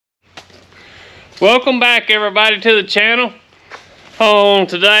Welcome back everybody to the channel. On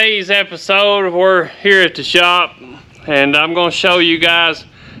today's episode we're here at the shop and I'm going to show you guys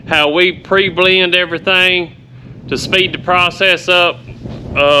how we pre-blend everything to speed the process up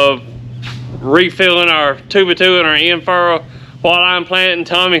of refilling our 2x2 and our in furrow. While I'm planting,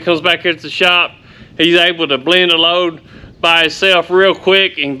 Tommy comes back here to the shop. He's able to blend a load by himself real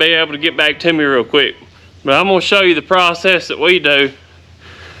quick and be able to get back to me real quick. But I'm going to show you the process that we do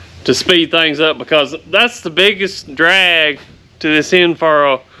to speed things up, because that's the biggest drag to this in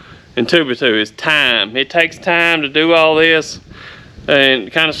furrow and 2x2 is time. It takes time to do all this and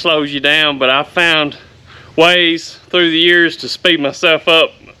it kind of slows you down, but I found ways through the years to speed myself up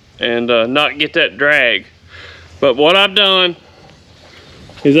and not get that drag. But what I've done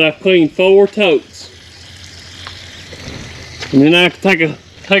is I've cleaned 4 totes, and then I take a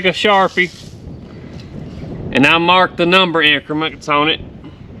Sharpie and I mark the number increments on it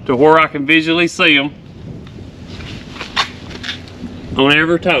to where I can visually see them on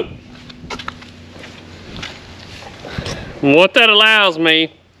every tote. And what that allows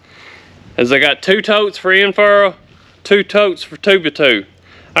me is I got 2 totes for in furrow, 2 totes for 2x2.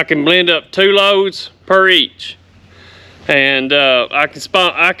 I can blend up 2 loads per each, and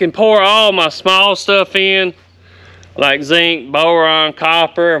I can pour all my small stuff in, like zinc, boron,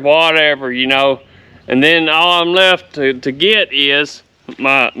 copper, whatever, you know, and then all I'm left to get is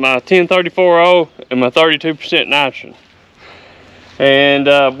my 1034O and my 32% nitrogen.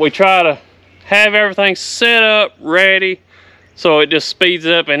 And we try to have everything set up ready so it just speeds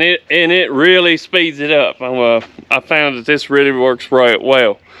up, and it really speeds it up. I found that this really works right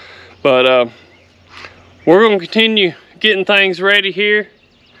well. But we're going to continue getting things ready here,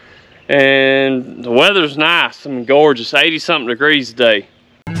 and the weather's nice. I mean, gorgeous, 80 something degrees today.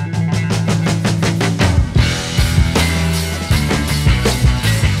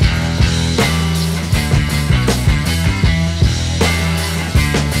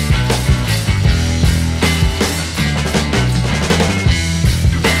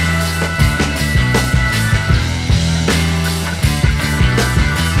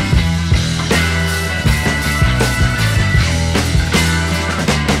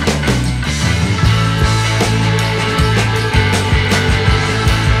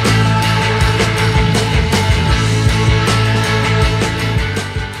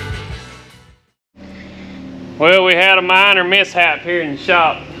 Well, we had a minor mishap here in the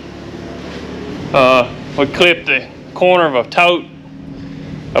shop. We clipped the corner of a tote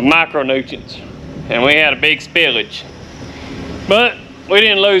of micronutrients and we had a big spillage. But we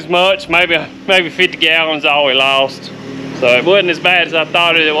didn't lose much, maybe 50 gallons all we lost. So it wasn't as bad as I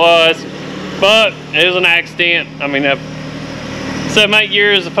thought it was, but it was an accident. I mean, 7, 8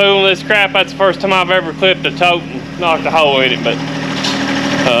 years of fooling this crap, that's the first time I've ever clipped a tote and knocked a hole in it. But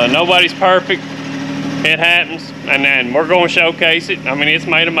nobody's perfect. It happens, and then we're going to showcase it. I mean, it's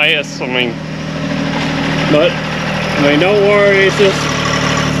made a mess. But don't worry,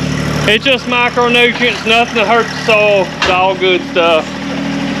 it's just micronutrients, nothing to hurt the soil. It's all good stuff.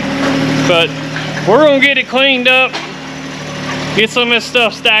 But we're gonna get it cleaned up, get some of this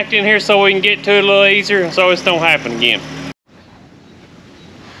stuff stacked in here so we can get to it a little easier, so this don't happen again.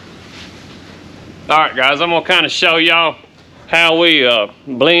 All right, guys, I'm gonna kind of show y'all how we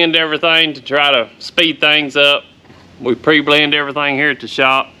blend everything to try to speed things up. We pre-blend everything here at the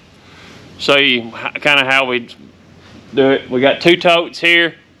shop. Show you kind of how we do it. We got 2 totes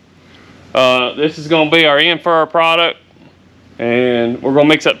here. This is going to be our in furrow product, and we're going to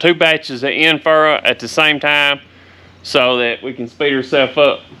mix up 2 batches of in furrow at the same time so that we can speed ourselves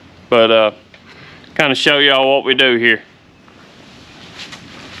up. But kind of show y'all what we do here.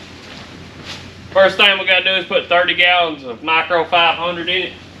 First thing we got to do is put 30 gallons of micro 500 in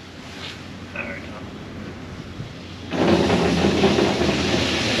it. There we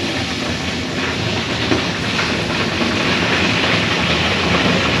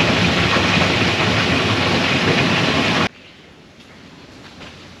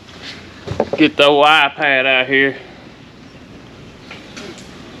go. Get the iPad out here.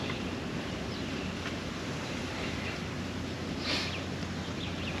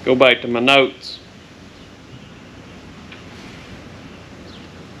 Go back to my notes.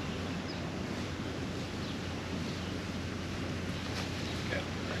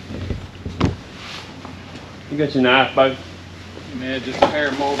 You got your knife, babe? Yeah, just a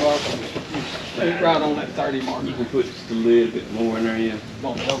hair more off. Right on that 30 mark. You can put just a little bit more in there, yeah.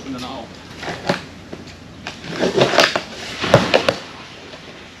 Won't open it all.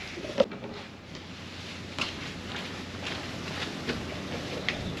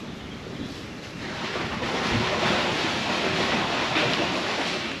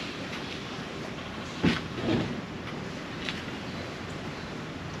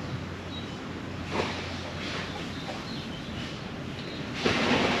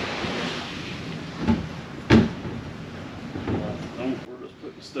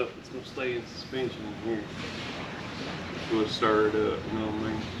 the stuff that's gonna stay in suspension in here. We'll stir it up, you know what I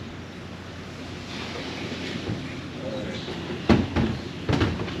mean?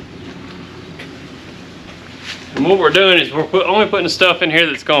 And what we're doing is we're only putting stuff in here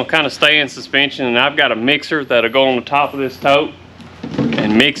that's gonna kind of stay in suspension, and I've got a mixer that'll go on the top of this tote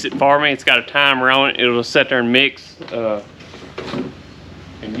and mix it for me. It's got a timer on it. It'll sit there and mix and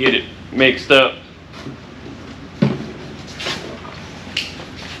get it mixed up.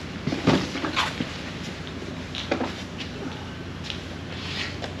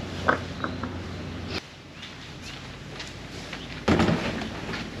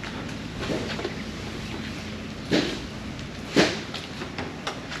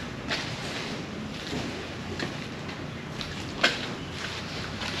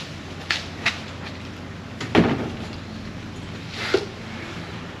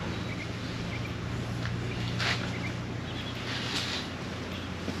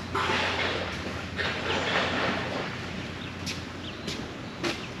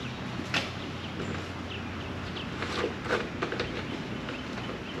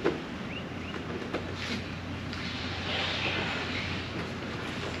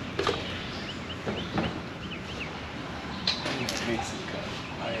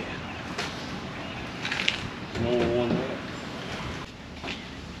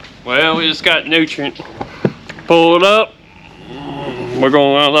 Well, we just got Nutrient pulled up. We're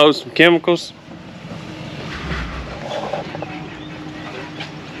going to unload some chemicals.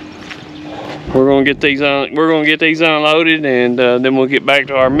 We're going to get these unloaded, and then we'll get back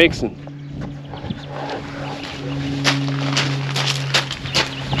to our mixing.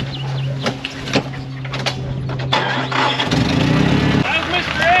 How's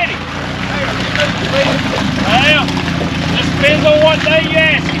Mr. Eddie? Well, just depends on what day you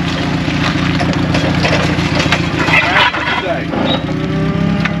ask him.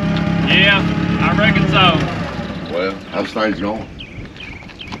 Yeah, I reckon so. Well, how's things going?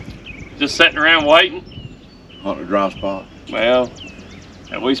 Just sitting around waiting. Hunting a dry spot? Well,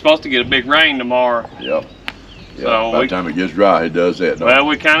 we're supposed to get a big rain tomorrow. Yep. So by the time it gets dry, it does that. Well,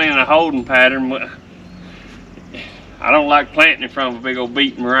 we're kind of in a holding pattern. I don't like planting in front of a big old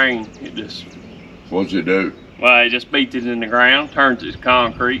beating rain. It just. What's it do? Well, it just beats it in the ground, turns it to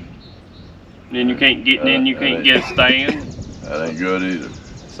concrete. And then you can't get get a stand. That ain't good either.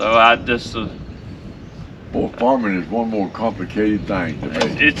 So I just. Boy, farming is one more complicated thing to me.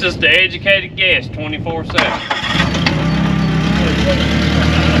 It's just an educated guess, 24/7.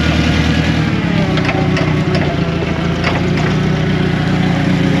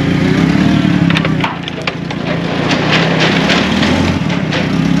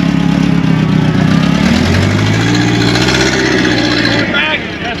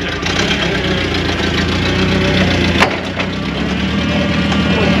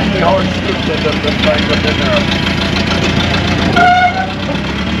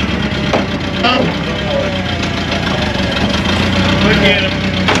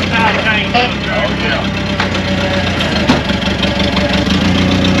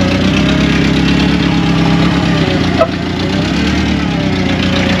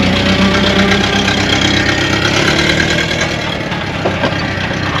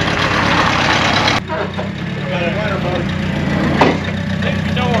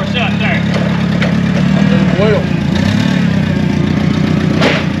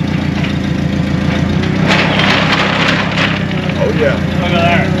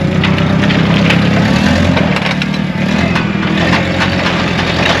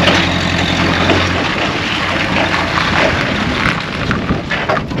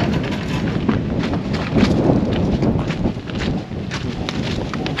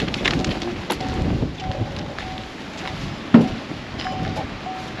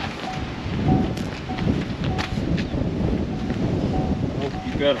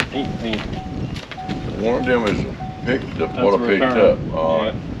 Got an 18. One of them is what I picked up. All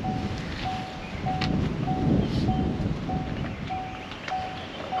right.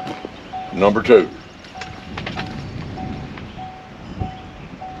 Number 2.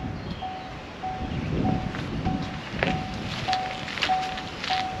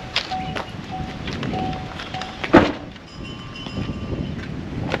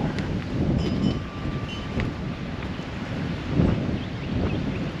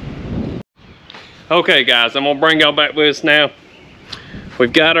 Okay guys, I'm gonna bring y'all back with us now.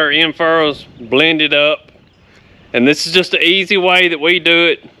 We've got our end furrows blended up, and this is just an easy way that we do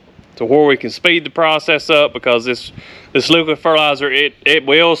it to where we can speed the process up, because this liquid fertilizer, it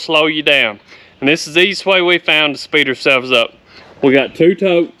will slow you down. And this is the easiest way we found to speed ourselves up. We got 2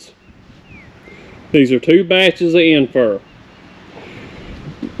 totes. These are 2 batches of end furrow.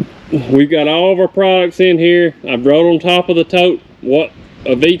 we've got all of our products in here. I've wrote on top of the tote what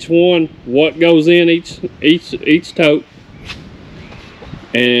of each one, what goes in each tote.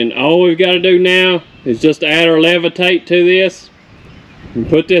 And all we've got to do now is just add our levitate to this and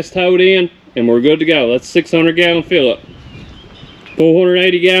put this tote in, and we're good to go. That's 600 gallon fill up.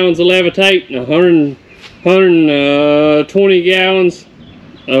 480 gallons of levitate and 120 gallons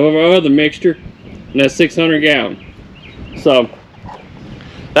of our other mixture, and that's 600 gallons. So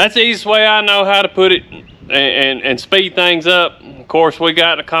that's the easiest way I know how to put it and speed things up. Of course, we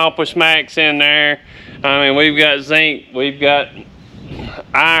got Accomplish Max in there. I mean, we've got zinc, we've got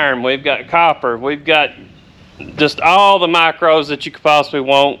iron, we've got copper, we've got just all the micros that you could possibly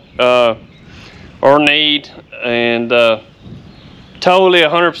want or need, and totally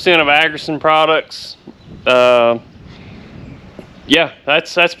 100% of Agrison products. Yeah,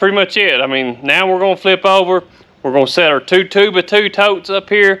 that's pretty much it. I mean, now we're going to flip over. We're going to set our 2 2x2 totes up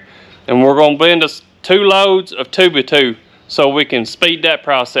here, and we're going to blend us 2 loads of 2x2 so we can speed that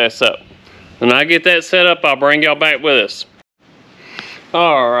process up. When I get that set up, I'll bring y'all back with us.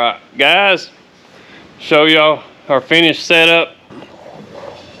 Alright guys, show y'all our finished setup.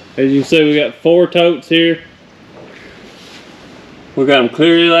 As you can see, we got 4 totes here. We got them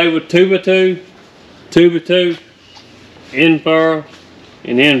clearly labeled 2x2, 2x2, in furrow,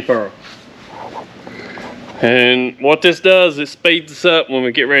 and in furrow. And what this does, it speeds us up when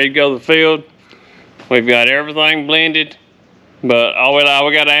we get ready to go to the field. We've got everything blended, but all we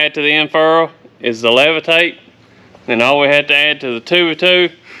got to add to the in furrow is the levitate. And all we had to add to the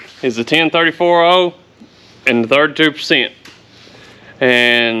 2x2 is the 1034O and the 32%.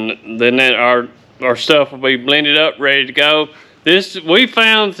 And then our stuff will be blended up, ready to go. We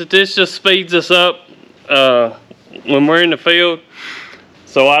found that this just speeds us up when we're in the field.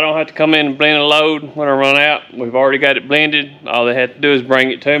 So I don't have to come in and blend a load when I run out. We've already got it blended. All they have to do is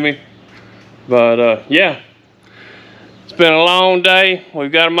bring it to me. But yeah, it's been a long day.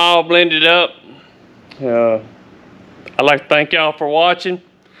 We've got them all blended up. I'd like to thank y'all for watching.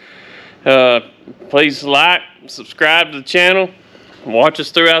 Please like, subscribe to the channel, watch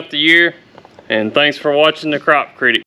us throughout the year, and thanks for watching the Crop Critic.